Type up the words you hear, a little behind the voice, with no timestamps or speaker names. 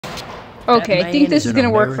Okay, I think this is gonna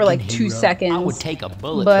work for like 2 seconds. I would take a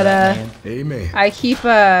bullet but for that man. Amen. I keep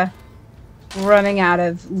running out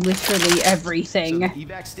of literally everything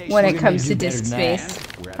when it comes to disk space.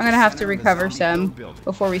 I'm gonna have to recover some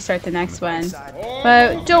before we start the next one.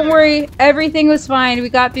 But don't worry, everything was fine. We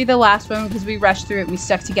got through the last one because we rushed through it and we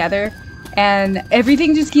stuck together. And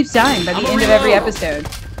everything just keeps dying by the end of every episode.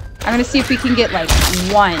 I'm gonna see if we can get like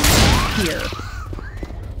one here.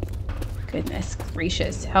 Goodness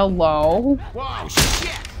gracious. Hello?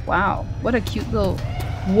 Wow, what a cute little...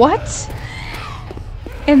 What?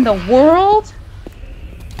 In the world?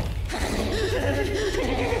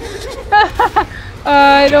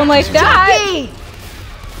 I don't like that.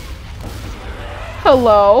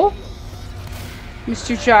 Hello?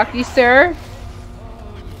 Mr. Jockey, sir?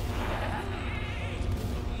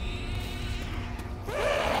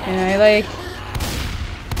 Can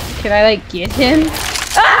I like get him?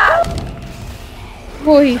 Ah!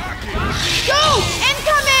 Boy. Go!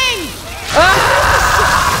 Incoming!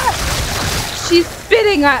 Ah! She's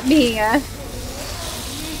spitting at me.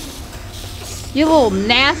 You little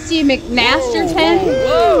nasty McNasterton.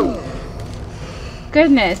 Whoa.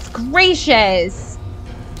 Goodness gracious.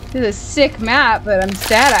 This is a sick map, but I'm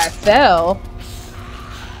sad I fell.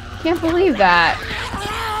 Can't believe that.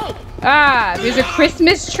 Ah, there's a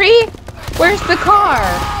Christmas tree? Where's the car?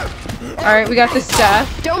 Alright, we got the stuff.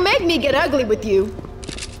 Don't make me get ugly with you.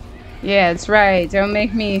 Yeah, that's right. Don't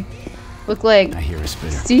make me look like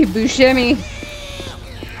Steve Buscemi.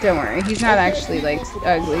 Don't worry, he's not actually like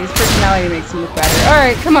ugly. His personality makes him look better.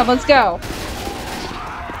 Alright, come on, let's go.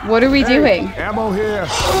 What are we doing? Ammo here.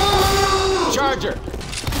 Charger.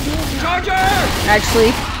 Charger!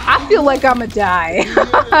 Actually, I feel like I'm gonna die.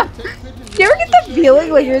 You ever get the feeling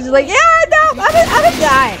like you're just like, yeah, no, I'm gonna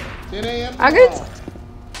die.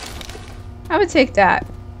 I would take that.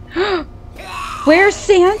 Where's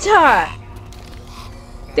Santa?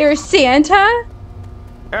 There's Santa?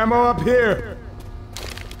 Ammo up here.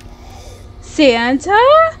 Santa?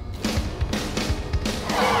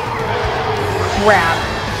 Crap.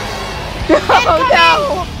 Oh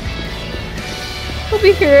no! We'll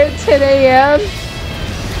be here at 10 a.m.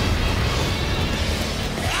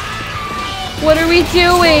 What are we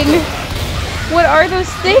doing? What are those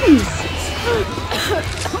things?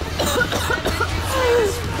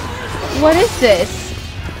 What is this?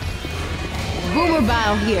 Boomer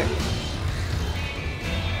bile here.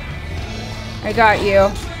 I got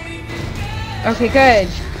you. Okay, good.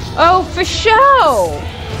 Oh, for show!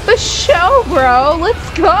 For show, bro! Let's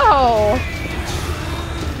go!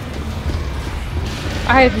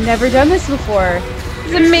 I have never done this before.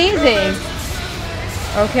 It's amazing.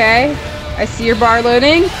 Okay. I see your bar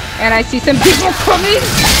loading, and I see some people coming.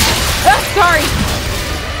 Ah, sorry.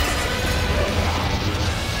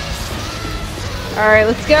 Alright,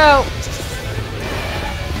 let's go.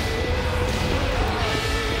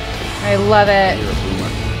 I love it.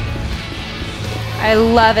 I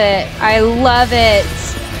love it. I love it.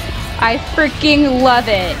 I freaking love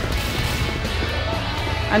it.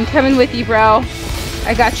 I'm coming with you, bro.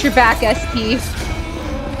 I got your back, SP.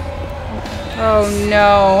 Oh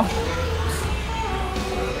no.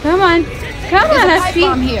 Come on. Come on, SP.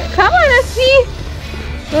 Come on, SP.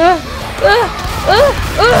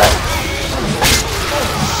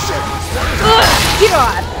 Get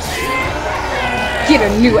off. Get a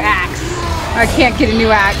new axe. I can't get a new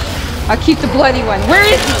axe. I'll keep the bloody one. Where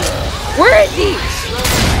is he? Where is he?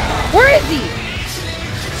 Where is he?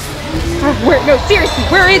 Where? No, seriously,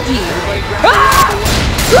 where is he? Ah!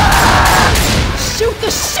 Ah! Shoot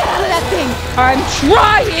the shit out of that thing! I'm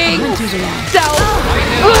trying! So,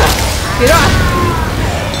 get off!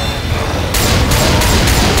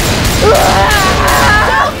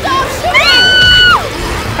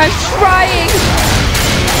 I'm trying!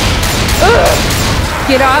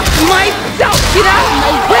 Get off myself! Get out of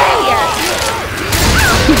my way!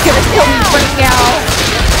 He's gonna kill me right now!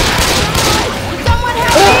 Someone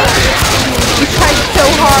help me! You tried so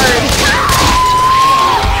hard!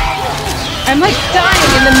 I'm like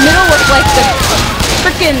dying in the middle of like the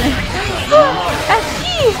frickin'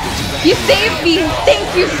 SP! You saved me! Thank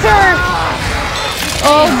you, sir!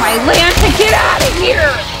 Oh my Lanta, get out of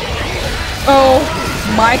here! Oh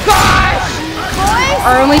my gosh!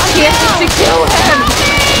 Our only chance is to kill him!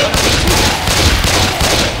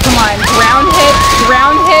 Come on, ground hit,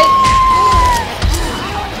 ground hit!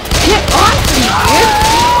 Get off me, dude!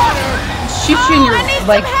 Shoot you in your,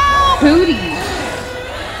 like, booty!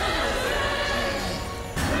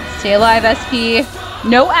 Stay alive, SP.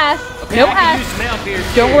 No S. Okay, no S.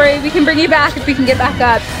 Don't worry, we can bring you back if we can get back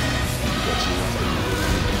up.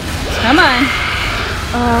 Come on.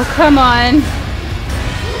 Oh, come on.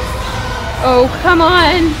 Oh, come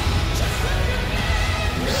on.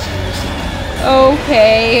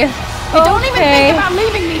 Okay. You don't even think about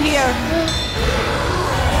leaving me here.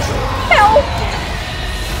 Help!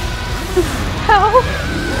 Help!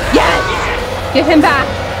 Yes! Give him back.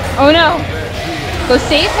 Oh no. Go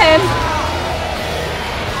save him.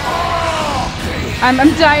 I'm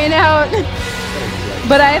dying out.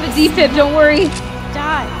 But I have a defib, don't worry.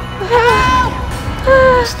 Die. Help!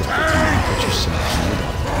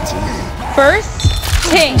 First,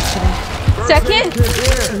 tank. Second,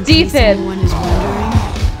 defib. Someone is wondering.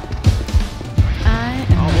 I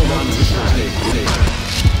am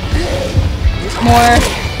More.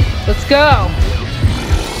 Let's go.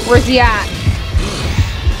 Where's he at?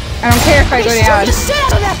 I don't care if I go down. the shit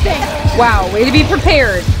out of that thing. Wow, way to be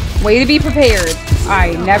prepared. Way to be prepared.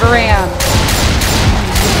 I never am.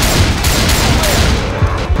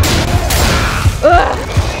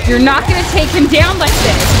 Ugh! You're not gonna take him down like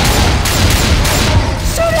this.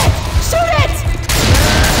 Shoot it! Shoot it!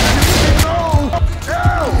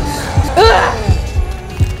 Ugh!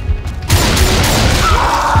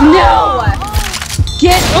 No!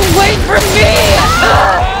 Get away from me!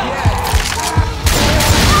 Ugh!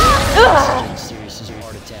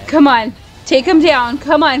 Ugh! Come on, take him down.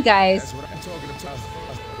 Come on, guys.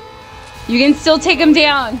 You can still take him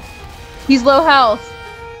down. He's low health.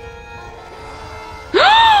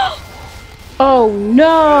 Oh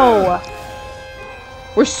no!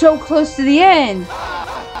 We're so close to the end.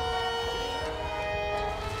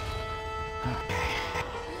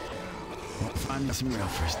 Find some real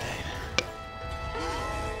first aid.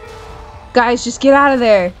 Guys, just get out of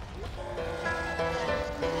there.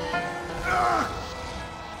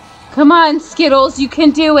 Come on, Skittles, you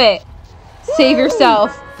can do it. Save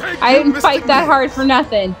yourself. I didn't fight that hard for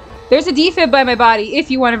nothing. There's a defib by my body if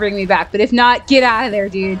you want to bring me back, but if not, get out of there,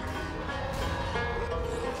 dude.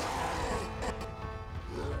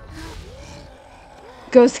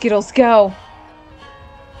 Go, Skittles, go.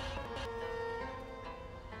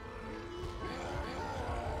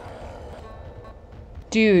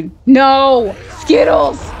 Dude, no!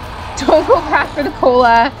 Skittles! Don't go back for the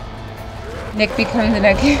cola. Nick becomes an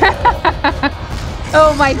egg.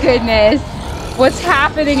 Oh my goodness. What's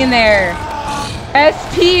happening in there?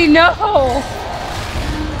 SP, no!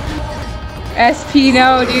 SP,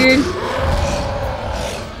 no, dude.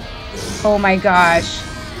 Oh my gosh.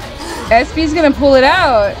 SP's gonna pull it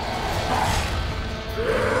out.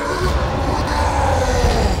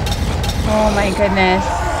 Oh my goodness.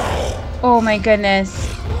 Oh my goodness.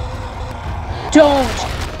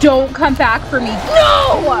 Don't come back for me.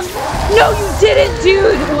 No! No, you didn't,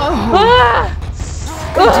 dude! Ah!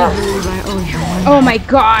 Oh my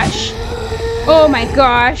gosh. Oh my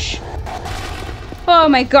gosh. Oh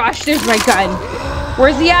my gosh, there's my gun.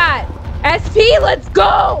 Where's he at? SP, let's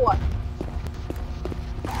go!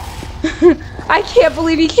 I can't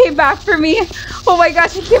believe he came back for me. Oh my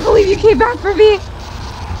gosh, I can't believe you came back for me.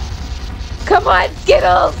 Come on,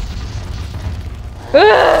 Skittles.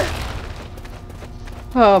 Ugh.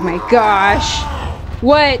 Oh my gosh.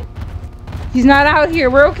 What? He's not out here.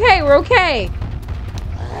 We're okay. We're okay.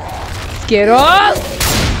 Skittles.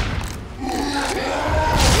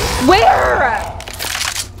 Where?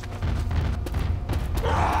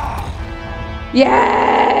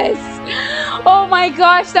 Yes. Oh my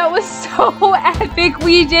gosh, that was so epic.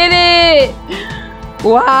 We did it.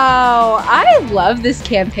 Wow, I love this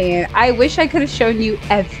campaign. I wish I could have shown you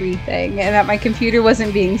everything and that my computer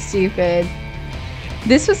wasn't being stupid.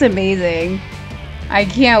 This was amazing. I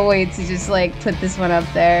can't wait to just like put this one up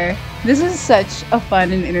there. This was such a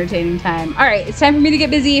fun and entertaining time. All right, it's time for me to get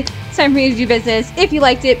busy. It's time for me to do business. If you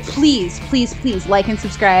liked it, please, please, please like and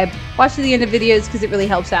subscribe. Watch to the end of videos because it really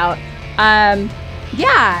helps out.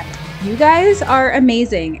 Yeah. You guys are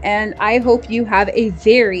amazing, and I hope you have a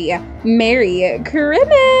very Merry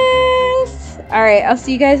Christmas! Alright, I'll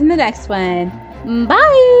see you guys in the next one.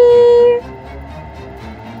 Bye!